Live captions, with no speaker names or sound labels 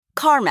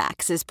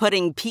CarMax is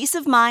putting peace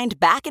of mind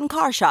back in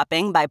car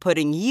shopping by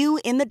putting you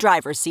in the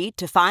driver's seat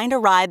to find a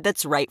ride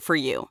that's right for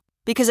you.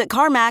 Because at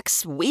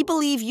CarMax, we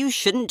believe you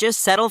shouldn't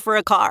just settle for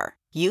a car.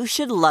 You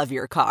should love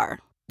your car.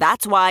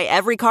 That's why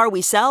every car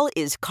we sell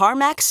is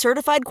CarMax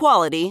certified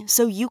quality,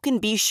 so you can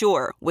be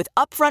sure with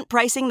upfront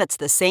pricing that's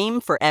the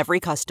same for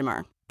every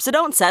customer. So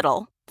don't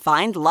settle.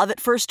 Find love at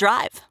first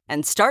drive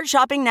and start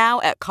shopping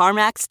now at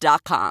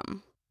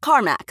CarMax.com.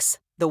 CarMax,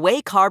 the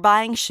way car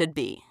buying should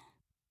be.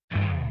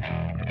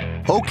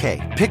 Okay,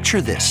 picture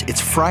this.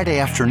 It's Friday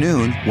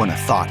afternoon when a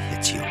thought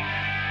hits you.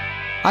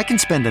 I can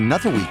spend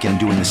another weekend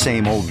doing the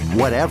same old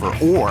whatever,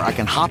 or I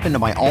can hop into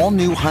my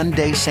all-new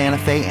Hyundai Santa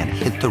Fe and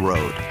hit the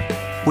road.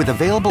 With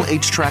available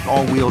H-Track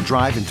all-wheel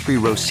drive and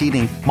 3-row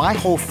seating, my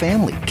whole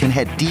family can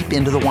head deep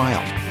into the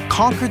wild.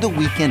 Conquer the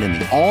weekend in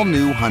the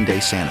all-new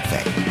Hyundai Santa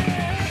Fe.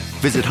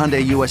 Visit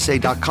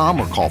HyundaiUSA.com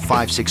or call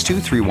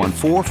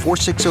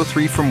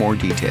 562-314-4603 for more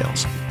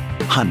details.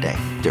 Hyundai,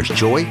 there's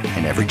joy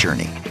in every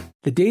journey.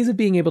 The days of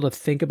being able to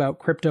think about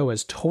crypto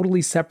as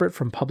totally separate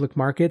from public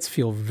markets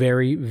feel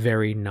very,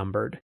 very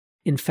numbered.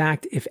 In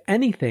fact, if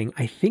anything,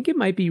 I think it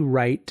might be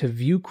right to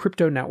view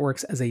crypto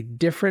networks as a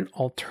different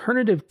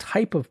alternative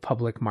type of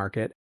public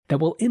market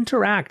that will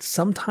interact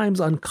sometimes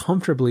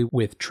uncomfortably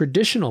with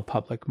traditional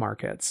public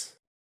markets.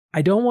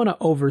 I don't want to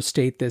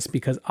overstate this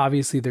because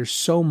obviously there's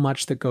so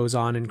much that goes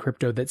on in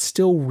crypto that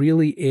still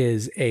really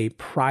is a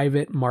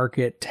private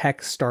market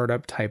tech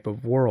startup type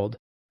of world.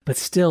 But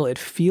still, it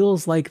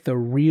feels like the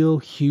real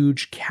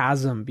huge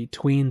chasm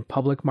between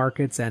public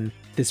markets and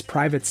this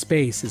private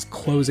space is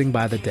closing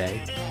by the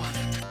day.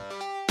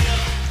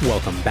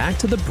 Welcome back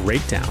to The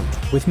Breakdown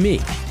with me,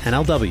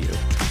 NLW.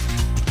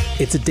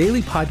 It's a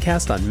daily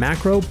podcast on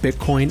macro,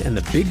 Bitcoin, and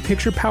the big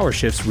picture power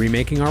shifts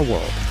remaking our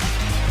world.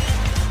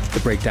 The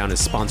Breakdown is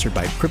sponsored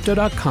by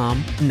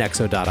Crypto.com,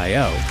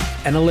 Nexo.io,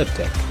 and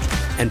Elliptic,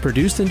 and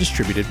produced and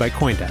distributed by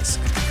CoinDesk.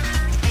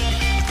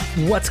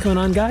 What's going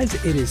on, guys?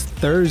 It is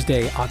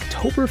Thursday,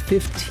 October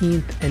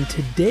 15th, and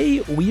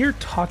today we are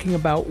talking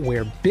about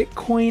where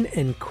Bitcoin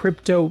and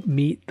crypto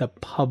meet the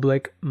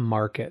public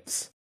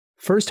markets.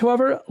 First,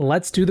 however,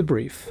 let's do the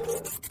brief.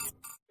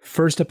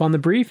 First up on the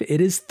brief, it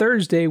is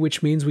Thursday,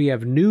 which means we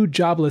have new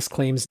jobless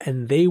claims,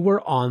 and they were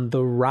on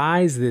the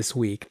rise this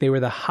week. They were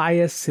the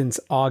highest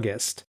since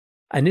August.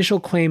 Initial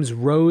claims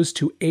rose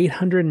to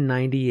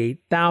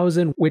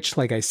 898,000, which,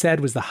 like I said,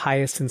 was the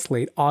highest since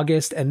late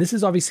August, and this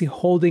is obviously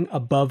holding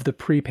above the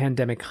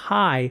pre-pandemic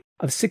high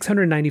of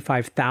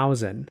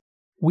 695,000.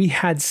 We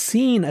had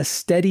seen a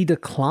steady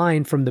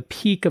decline from the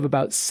peak of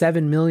about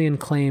 7 million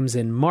claims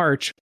in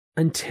March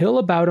until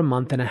about a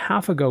month and a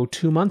half ago,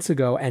 2 months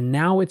ago, and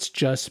now it's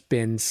just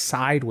been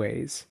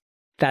sideways.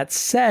 That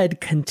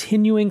said,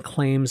 continuing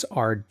claims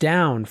are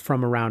down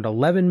from around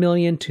 11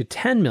 million to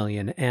 10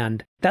 million,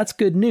 and that's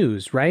good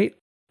news, right?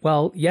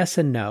 Well, yes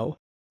and no.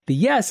 The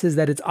yes is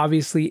that it's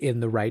obviously in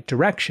the right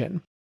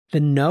direction.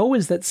 The no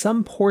is that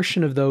some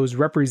portion of those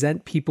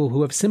represent people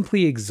who have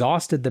simply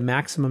exhausted the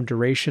maximum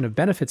duration of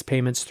benefits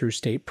payments through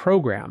state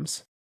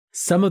programs.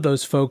 Some of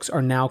those folks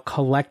are now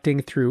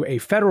collecting through a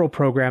federal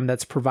program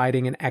that's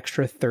providing an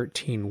extra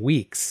 13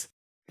 weeks.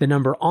 The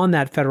number on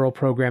that federal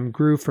program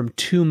grew from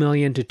 2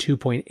 million to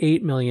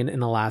 2.8 million in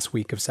the last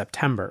week of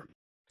September.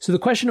 So the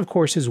question, of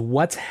course, is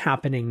what's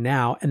happening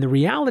now? And the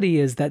reality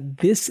is that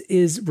this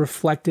is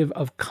reflective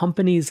of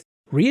companies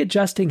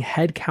readjusting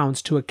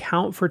headcounts to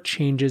account for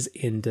changes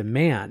in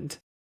demand.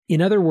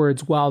 In other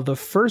words, while the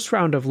first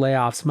round of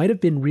layoffs might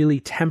have been really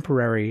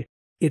temporary,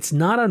 it's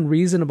not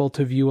unreasonable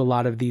to view a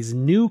lot of these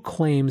new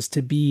claims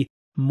to be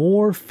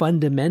more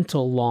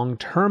fundamental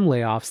long-term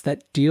layoffs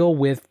that deal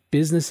with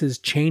businesses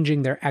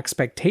changing their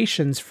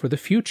expectations for the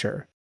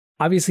future.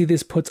 Obviously,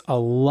 this puts a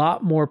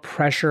lot more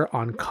pressure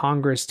on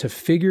Congress to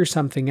figure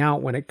something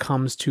out when it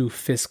comes to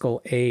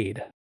fiscal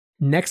aid.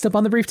 Next up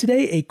on the brief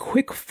today, a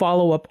quick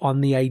follow-up on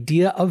the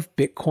idea of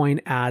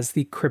Bitcoin as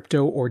the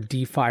crypto or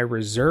DeFi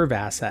reserve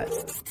asset.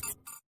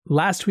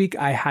 Last week,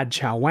 I had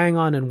Chao Wang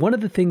on, and one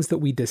of the things that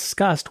we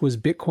discussed was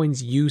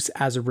Bitcoin's use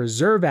as a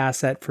reserve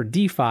asset for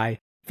DeFi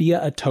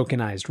via a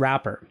tokenized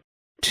wrapper.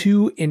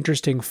 Two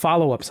interesting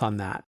follow-ups on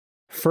that.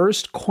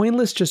 First,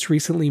 Coinlist just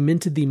recently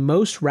minted the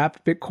most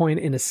wrapped Bitcoin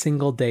in a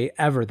single day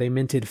ever. They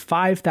minted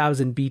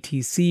 5,000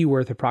 BTC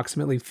worth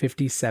approximately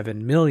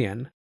 57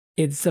 million.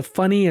 It's a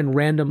funny and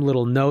random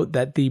little note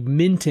that the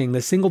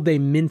single day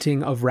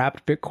minting of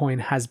wrapped Bitcoin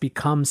has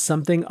become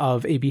something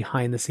of a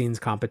behind-the-scenes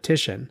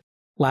competition.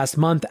 Last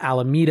month,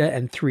 Alameda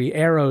and Three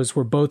Arrows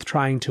were both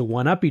trying to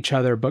one-up each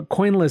other, but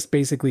Coinlist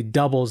basically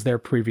doubles their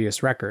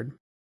previous record.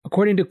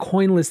 According to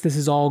Coinlist, this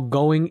is all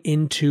going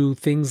into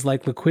things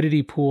like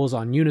liquidity pools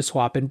on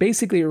Uniswap, and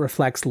basically it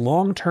reflects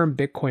long-term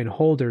Bitcoin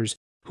holders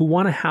who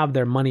want to have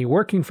their money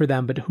working for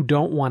them, but who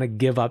don't want to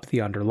give up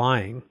the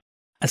underlying.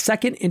 A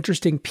second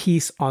interesting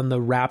piece on the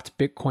wrapped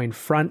Bitcoin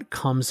front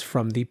comes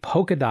from the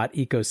Polkadot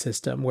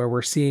ecosystem, where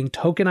we're seeing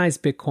tokenized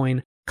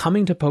Bitcoin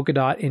coming to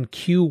Polkadot in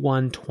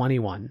Q1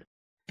 21.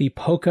 The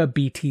Polka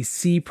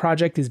BTC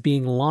project is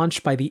being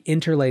launched by the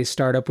Interlay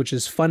startup, which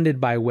is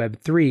funded by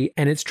Web3,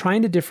 and it's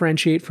trying to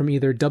differentiate from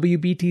either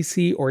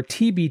WBTC or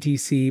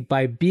TBTC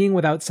by being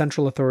without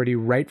central authority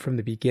right from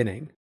the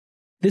beginning.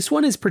 This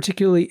one is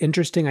particularly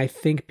interesting, I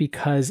think,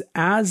 because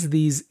as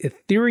these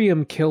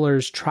Ethereum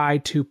killers try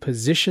to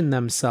position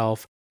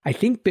themselves, I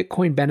think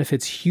Bitcoin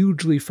benefits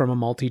hugely from a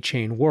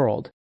multi-chain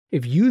world.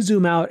 If you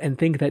zoom out and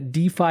think that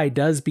DeFi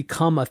does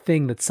become a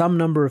thing that some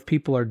number of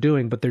people are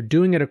doing, but they're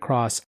doing it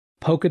across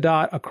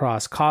Polkadot,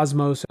 across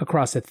Cosmos,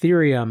 across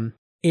Ethereum,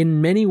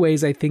 in many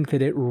ways, I think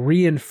that it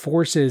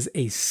reinforces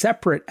a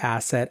separate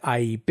asset,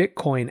 i.e.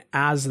 Bitcoin,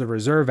 as the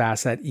reserve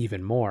asset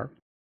even more.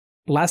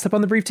 Last up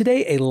on the brief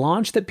today, a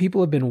launch that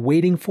people have been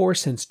waiting for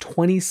since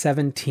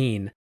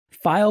 2017.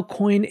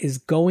 Filecoin is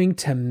going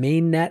to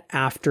mainnet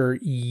after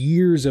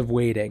years of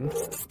waiting.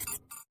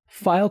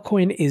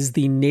 Filecoin is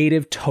the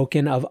native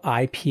token of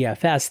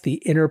IPFS,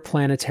 the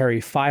Interplanetary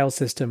File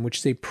System, which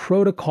is a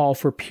protocol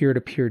for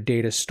peer-to-peer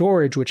data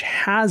storage, which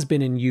has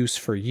been in use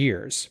for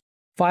years.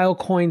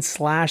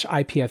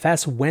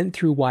 Filecoin/IPFS went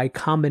through Y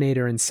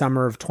Combinator in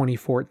summer of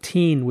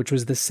 2014, which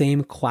was the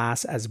same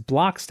class as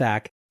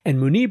Blockstack, and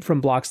Munib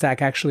from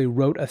Blockstack actually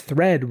wrote a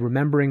thread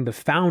remembering the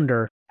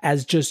founder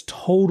as just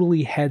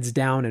totally heads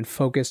down and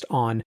focused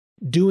on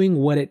doing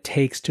what it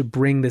takes to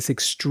bring this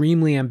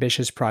extremely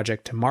ambitious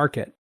project to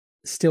market.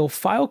 Still,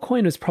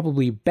 Filecoin was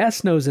probably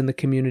best known in the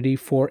community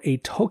for a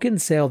token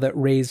sale that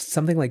raised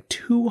something like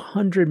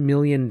 $200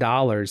 million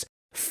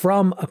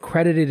from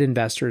accredited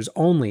investors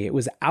only. It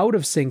was out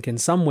of sync in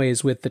some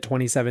ways with the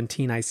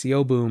 2017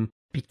 ICO boom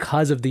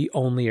because of the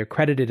only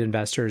accredited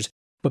investors.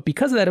 But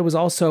because of that, it was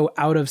also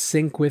out of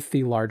sync with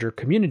the larger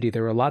community.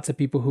 There were lots of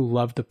people who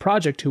loved the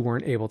project who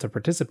weren't able to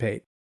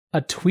participate. A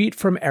tweet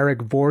from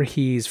Eric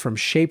Voorhees from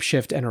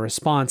Shapeshift and a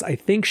response, I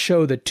think,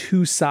 show the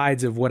two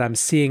sides of what I'm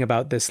seeing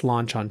about this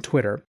launch on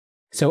Twitter.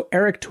 So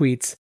Eric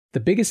tweets,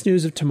 "The biggest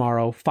news of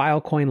tomorrow,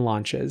 Filecoin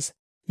launches.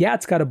 Yeah,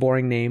 it's got a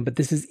boring name, but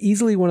this is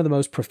easily one of the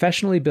most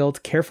professionally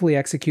built, carefully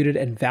executed,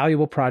 and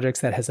valuable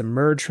projects that has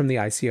emerged from the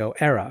ICO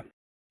era."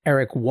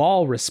 Eric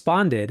Wall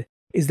responded,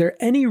 "Is there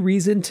any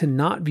reason to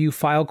not view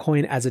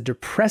Filecoin as a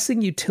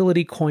depressing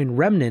utility coin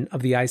remnant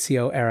of the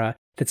ICO era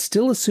that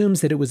still assumes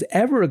that it was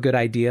ever a good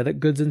idea that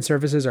goods and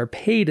services are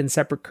paid in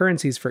separate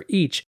currencies for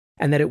each,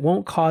 and that it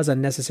won't cause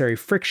unnecessary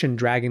friction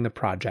dragging the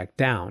project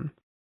down?"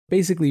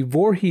 Basically,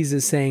 Voorhees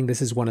is saying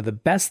this is one of the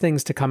best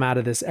things to come out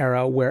of this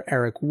era, where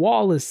Eric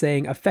Wall is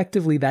saying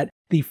effectively that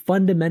the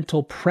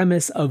fundamental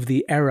premise of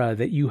the era,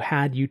 that you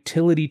had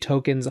utility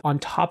tokens on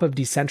top of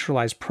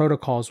decentralized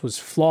protocols, was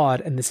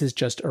flawed, and this is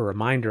just a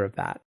reminder of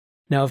that.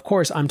 Now, of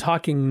course, I'm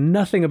talking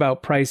nothing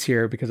about price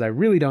here because I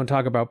really don't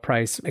talk about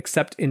price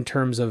except in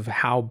terms of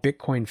how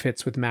Bitcoin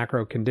fits with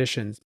macro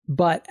conditions.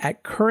 But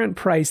at current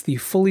price, the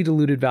fully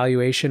diluted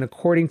valuation,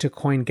 according to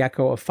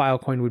CoinGecko of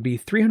Filecoin, would be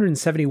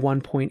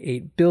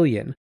 $371.8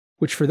 billion,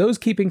 which for those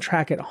keeping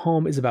track at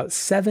home is about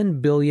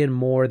 $7 billion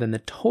more than the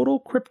total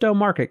crypto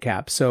market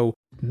cap. So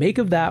make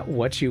of that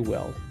what you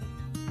will.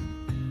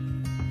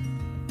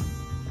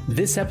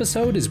 This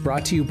episode is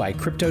brought to you by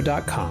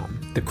Crypto.com,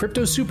 the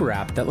crypto super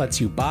app that lets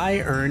you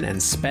buy, earn,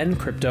 and spend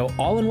crypto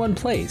all in one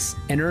place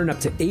and earn up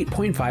to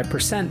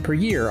 8.5% per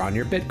year on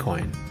your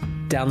Bitcoin.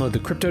 Download the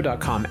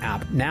Crypto.com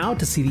app now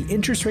to see the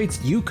interest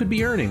rates you could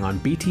be earning on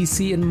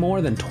BTC and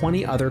more than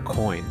 20 other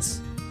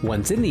coins.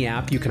 Once in the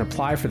app, you can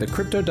apply for the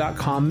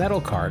Crypto.com Metal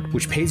Card,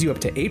 which pays you up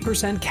to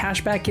 8%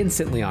 cash back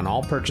instantly on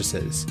all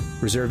purchases.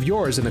 Reserve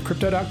yours in the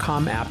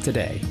Crypto.com app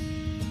today.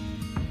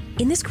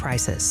 In this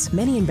crisis,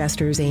 many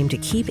investors aim to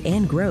keep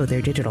and grow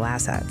their digital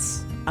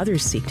assets.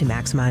 Others seek to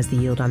maximize the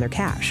yield on their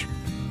cash.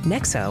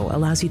 Nexo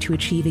allows you to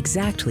achieve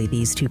exactly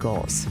these two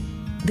goals.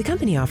 The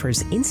company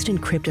offers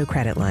instant crypto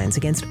credit lines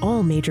against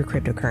all major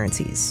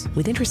cryptocurrencies,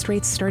 with interest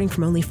rates starting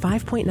from only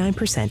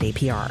 5.9%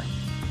 APR.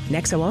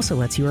 Nexo also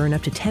lets you earn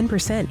up to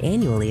 10%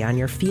 annually on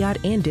your fiat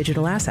and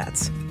digital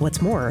assets.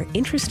 What's more,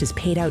 interest is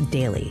paid out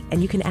daily,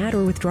 and you can add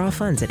or withdraw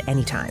funds at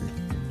any time.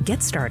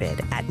 Get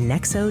started at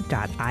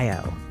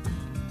nexo.io.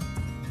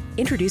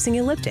 Introducing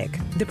Elliptic,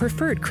 the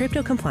preferred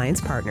crypto compliance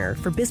partner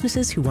for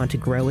businesses who want to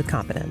grow with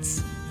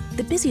confidence.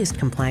 The busiest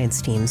compliance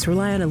teams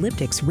rely on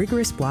Elliptic's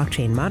rigorous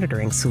blockchain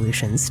monitoring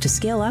solutions to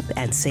scale up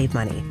and save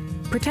money.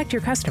 Protect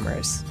your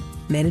customers.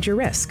 Manage your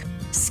risk.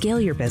 Scale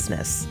your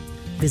business.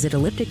 Visit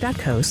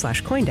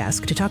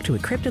elliptic.co/Coindesk to talk to a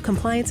crypto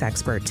compliance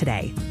expert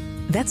today.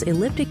 That's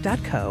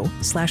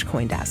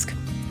elliptic.co/Coindesk.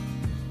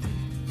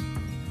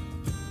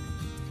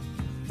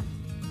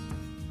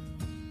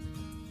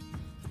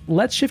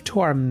 Let's shift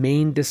to our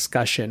main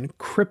discussion,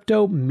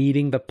 crypto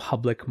meeting the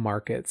public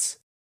markets.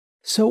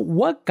 So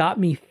what got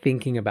me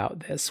thinking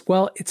about this?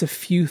 Well, it's a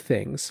few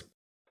things.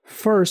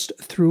 First,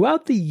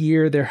 throughout the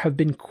year, there have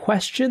been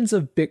questions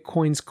of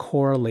Bitcoin's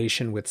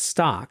correlation with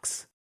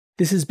stocks.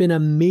 This has been a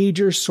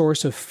major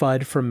source of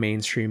FUD from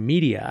mainstream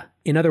media.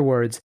 In other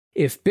words,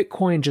 if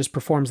Bitcoin just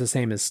performs the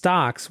same as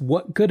stocks,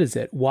 what good is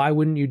it? Why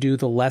wouldn't you do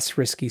the less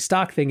risky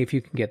stock thing if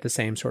you can get the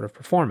same sort of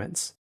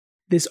performance?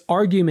 This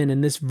argument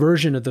and this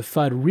version of the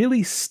FUD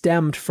really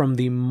stemmed from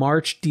the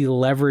March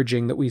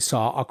deleveraging that we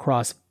saw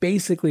across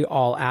basically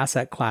all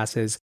asset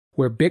classes,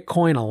 where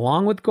Bitcoin,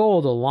 along with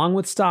gold, along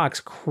with stocks,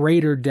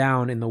 cratered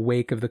down in the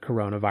wake of the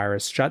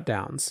coronavirus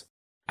shutdowns.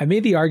 I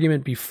made the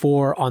argument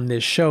before on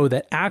this show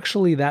that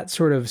actually that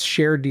sort of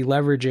shared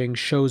deleveraging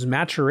shows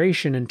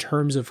maturation in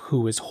terms of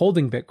who is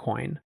holding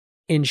Bitcoin.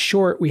 In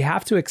short, we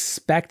have to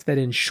expect that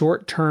in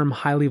short-term,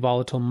 highly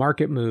volatile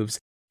market moves,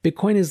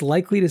 Bitcoin is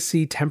likely to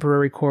see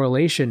temporary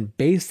correlation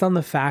based on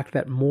the fact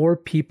that more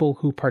people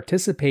who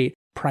participate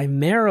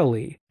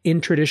primarily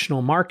in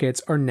traditional markets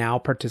are now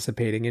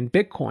participating in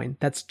Bitcoin.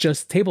 That's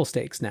just table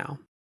stakes now.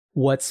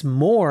 What's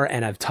more,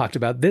 and I've talked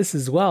about this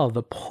as well,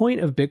 the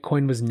point of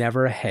Bitcoin was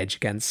never a hedge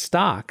against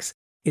stocks.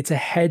 It's a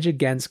hedge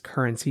against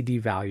currency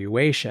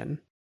devaluation.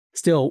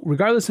 Still,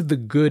 regardless of the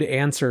good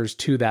answers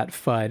to that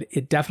FUD,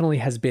 it definitely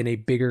has been a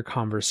bigger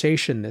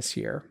conversation this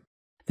year.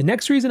 The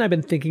next reason I've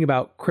been thinking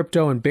about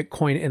crypto and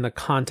Bitcoin in the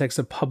context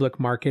of public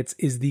markets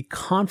is the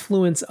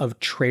confluence of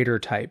trader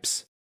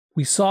types.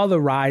 We saw the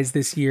rise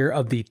this year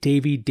of the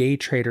Davey day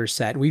trader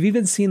set. We've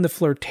even seen the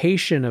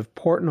flirtation of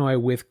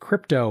Portnoy with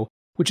crypto,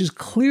 which is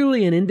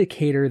clearly an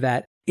indicator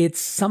that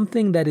it's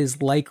something that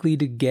is likely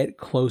to get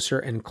closer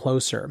and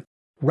closer.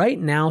 Right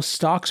now,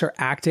 stocks are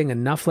acting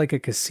enough like a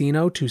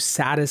casino to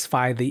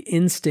satisfy the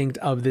instinct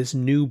of this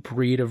new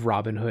breed of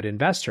Robinhood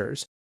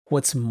investors.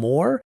 What's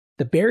more,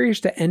 the barriers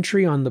to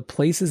entry on the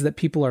places that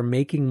people are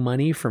making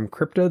money from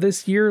crypto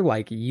this year,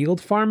 like yield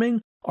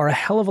farming, are a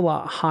hell of a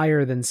lot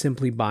higher than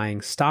simply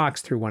buying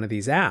stocks through one of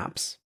these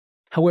apps.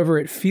 However,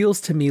 it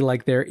feels to me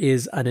like there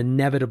is an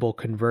inevitable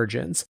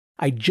convergence.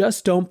 I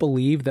just don't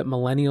believe that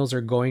millennials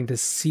are going to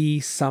see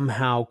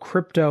somehow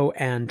crypto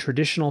and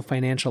traditional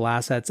financial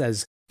assets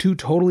as two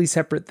totally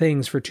separate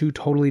things for two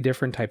totally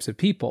different types of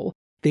people.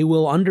 They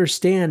will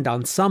understand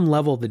on some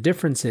level the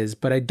differences,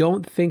 but I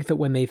don't think that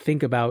when they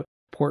think about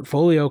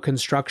portfolio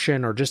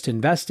construction or just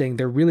investing,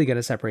 they're really going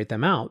to separate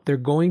them out. They're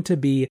going to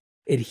be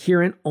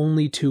adherent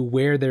only to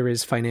where there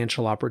is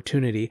financial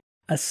opportunity,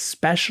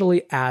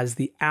 especially as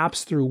the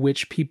apps through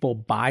which people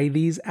buy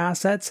these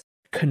assets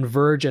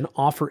converge and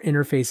offer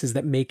interfaces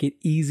that make it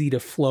easy to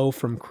flow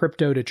from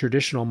crypto to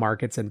traditional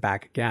markets and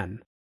back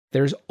again.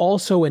 There's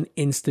also an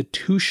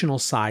institutional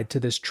side to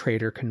this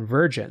trader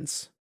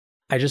convergence.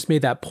 I just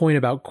made that point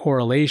about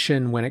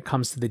correlation when it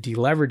comes to the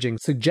deleveraging,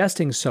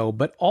 suggesting so,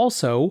 but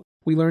also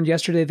we learned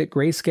yesterday that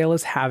Grayscale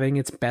is having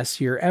its best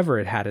year ever.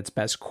 It had its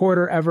best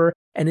quarter ever,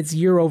 and its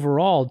year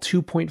overall,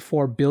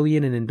 $2.4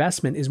 billion in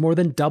investment, is more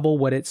than double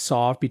what it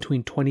saw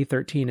between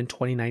 2013 and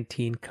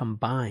 2019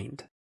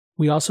 combined.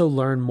 We also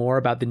learned more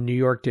about the New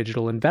York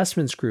Digital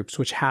Investments Group,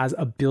 which has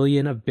 $1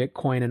 billion of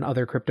Bitcoin and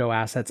other crypto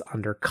assets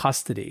under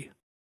custody.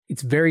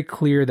 It's very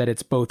clear that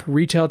it's both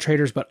retail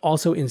traders but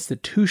also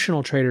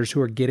institutional traders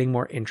who are getting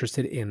more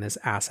interested in this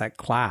asset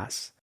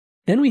class.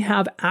 Then we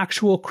have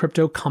actual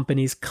crypto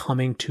companies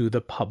coming to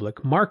the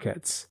public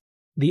markets.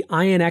 The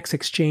INX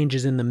exchange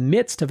is in the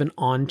midst of an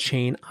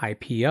on-chain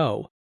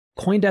IPO.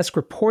 CoinDesk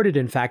reported,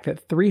 in fact,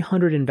 that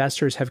 300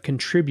 investors have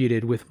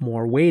contributed with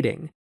more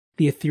weighting.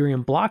 The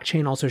Ethereum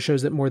blockchain also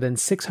shows that more than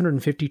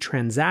 650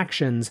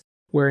 transactions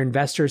where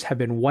investors have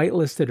been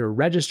whitelisted or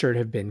registered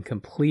have been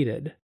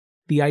completed.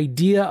 The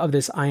idea of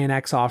this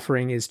INX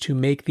offering is to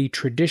make the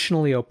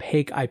traditionally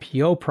opaque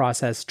IPO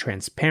process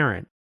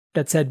transparent.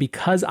 That said,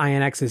 because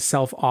INX is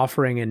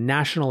self-offering and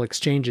national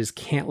exchanges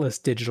can't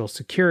list digital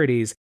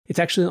securities, it's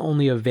actually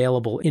only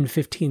available in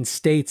 15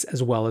 states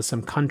as well as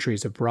some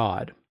countries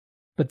abroad.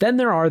 But then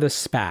there are the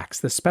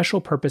SPACs, the special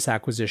purpose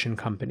acquisition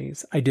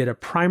companies. I did a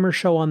primer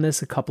show on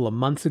this a couple of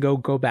months ago.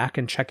 Go back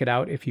and check it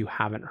out if you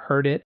haven't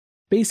heard it.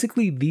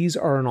 Basically, these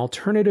are an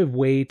alternative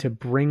way to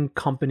bring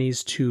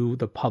companies to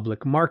the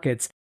public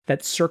markets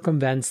that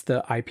circumvents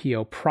the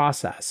IPO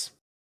process.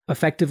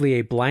 Effectively,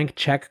 a blank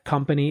check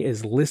company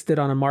is listed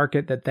on a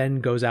market that then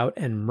goes out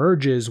and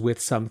merges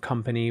with some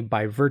company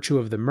by virtue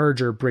of the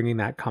merger, bringing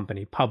that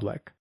company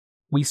public.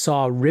 We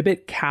saw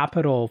Ribbit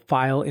Capital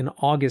file in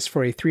August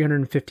for a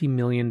 $350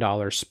 million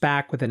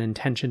SPAC with an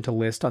intention to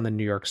list on the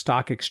New York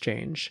Stock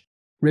Exchange.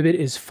 Ribbit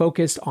is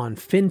focused on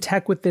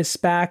fintech with this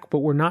SPAC, but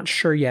we're not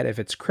sure yet if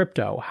it's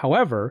crypto.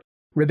 However,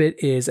 Ribbit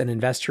is an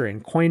investor in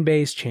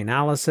Coinbase,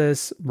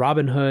 Chainalysis,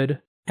 Robinhood,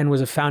 and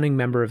was a founding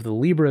member of the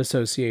Libra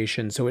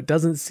Association, so it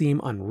doesn't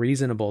seem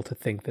unreasonable to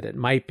think that it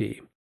might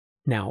be.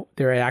 Now,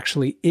 there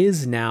actually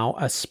is now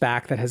a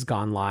SPAC that has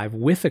gone live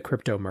with a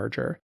crypto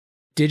merger.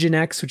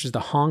 Diginex, which is the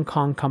Hong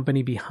Kong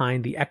company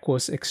behind the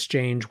Equus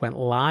exchange, went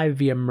live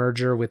via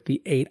merger with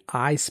the 8i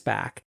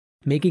SPAC,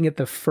 making it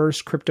the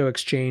first crypto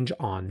exchange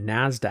on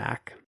NASDAQ.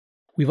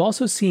 We've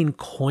also seen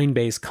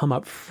Coinbase come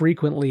up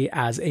frequently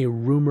as a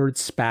rumored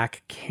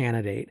SPAC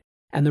candidate.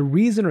 And the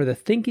reason or the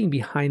thinking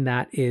behind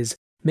that is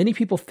many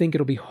people think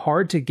it'll be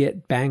hard to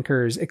get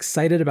bankers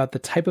excited about the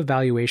type of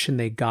valuation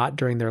they got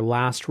during their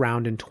last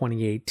round in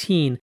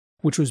 2018,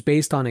 which was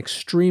based on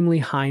extremely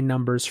high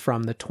numbers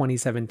from the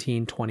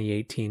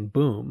 2017-2018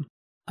 boom.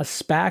 A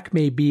SPAC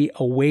may be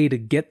a way to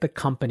get the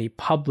company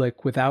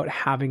public without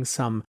having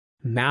some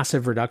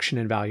massive reduction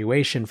in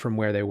valuation from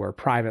where they were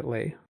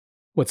privately.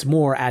 What's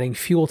more, adding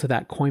fuel to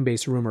that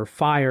Coinbase rumor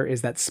fire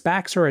is that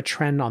SPACs are a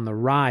trend on the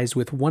rise,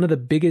 with one of the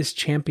biggest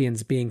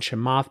champions being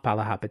Chamath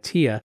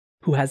Palihapitiya,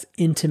 who has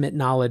intimate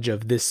knowledge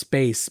of this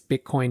space,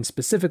 Bitcoin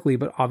specifically,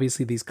 but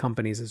obviously these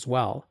companies as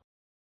well.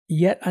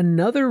 Yet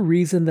another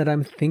reason that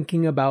I'm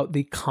thinking about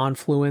the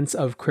confluence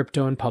of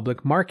crypto and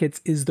public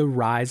markets is the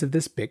rise of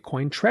this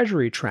Bitcoin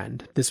treasury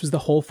trend. This was the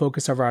whole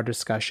focus of our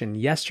discussion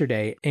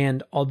yesterday,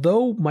 and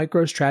although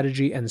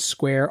MicroStrategy and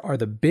Square are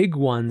the big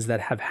ones that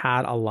have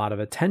had a lot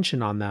of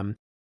attention on them,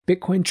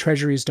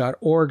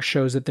 BitcoinTreasuries.org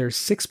shows that there's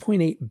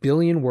 $6.8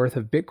 billion worth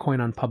of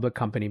Bitcoin on public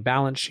company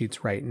balance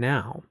sheets right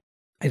now.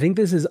 I think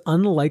this is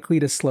unlikely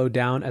to slow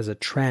down as a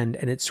trend,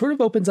 and it sort of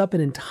opens up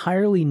an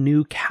entirely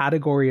new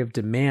category of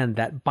demand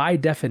that by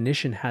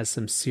definition has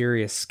some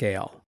serious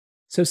scale.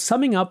 So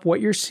summing up,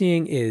 what you're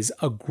seeing is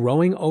a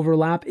growing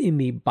overlap in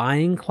the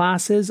buying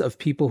classes of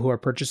people who are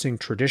purchasing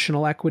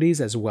traditional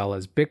equities as well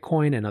as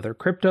Bitcoin and other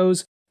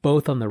cryptos,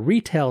 both on the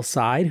retail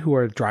side, who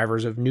are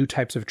drivers of new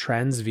types of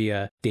trends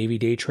via Davey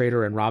Day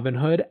Trader and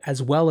Robinhood,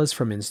 as well as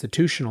from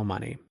institutional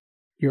money.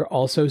 You're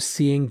also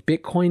seeing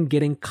Bitcoin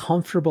getting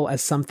comfortable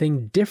as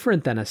something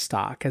different than a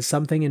stock, as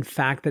something in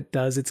fact that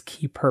does its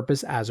key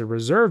purpose as a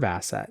reserve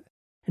asset.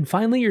 And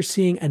finally, you're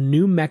seeing a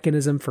new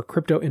mechanism for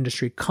crypto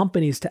industry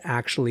companies to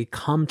actually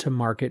come to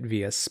market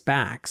via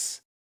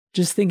SPACs.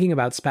 Just thinking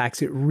about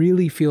SPACs, it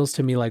really feels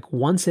to me like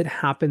once it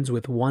happens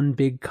with one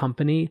big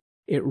company,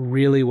 it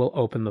really will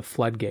open the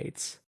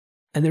floodgates.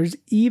 And there's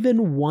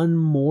even one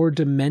more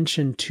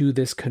dimension to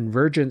this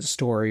convergence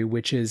story,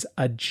 which is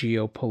a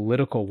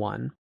geopolitical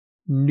one.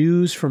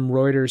 News from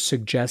Reuters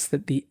suggests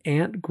that the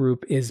Ant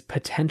Group is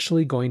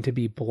potentially going to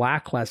be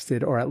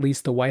blacklisted, or at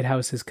least the White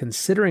House is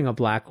considering a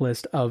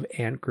blacklist of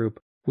Ant Group,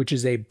 which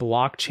is a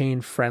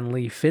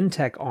blockchain-friendly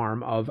fintech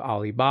arm of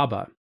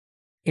Alibaba.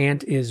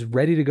 Ant is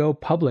ready to go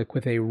public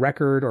with a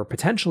record, or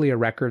potentially a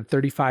record,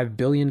 $35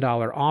 billion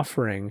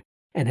offering,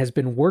 and has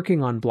been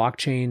working on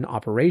blockchain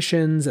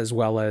operations as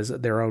well as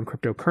their own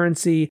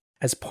cryptocurrency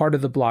as part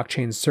of the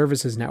Blockchain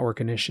Services Network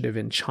initiative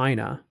in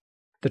China.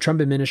 The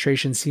Trump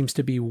administration seems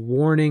to be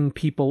warning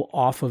people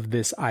off of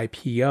this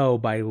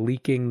IPO by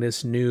leaking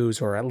this news,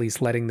 or at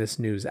least letting this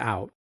news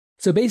out.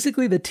 So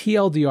basically, the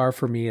TLDR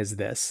for me is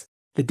this.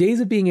 The days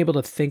of being able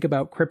to think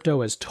about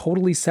crypto as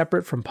totally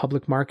separate from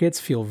public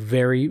markets feel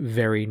very,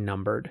 very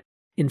numbered.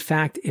 In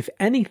fact, if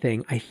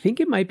anything, I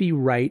think it might be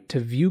right to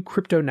view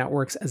crypto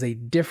networks as a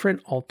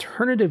different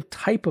alternative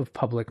type of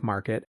public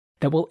market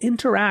that will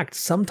interact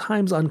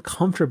sometimes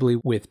uncomfortably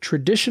with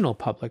traditional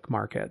public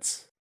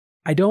markets.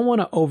 I don't want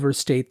to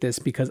overstate this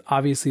because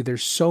obviously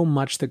there's so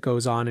much that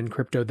goes on in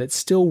crypto that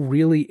still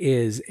really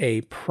is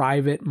a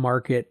private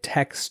market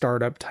tech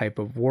startup type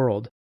of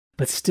world.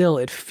 But still,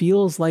 it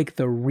feels like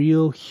the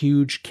real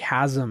huge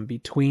chasm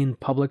between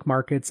public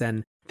markets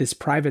and this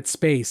private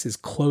space is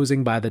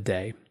closing by the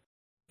day.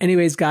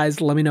 Anyways, guys,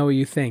 let me know what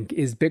you think.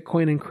 Is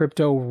Bitcoin and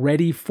crypto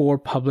ready for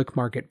public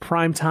market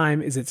prime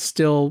time? Is it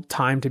still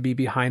time to be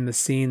behind the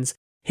scenes?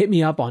 Hit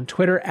me up on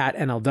Twitter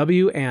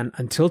 @NLW, and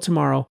until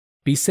tomorrow,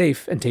 be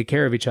safe and take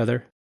care of each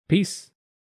other. Peace.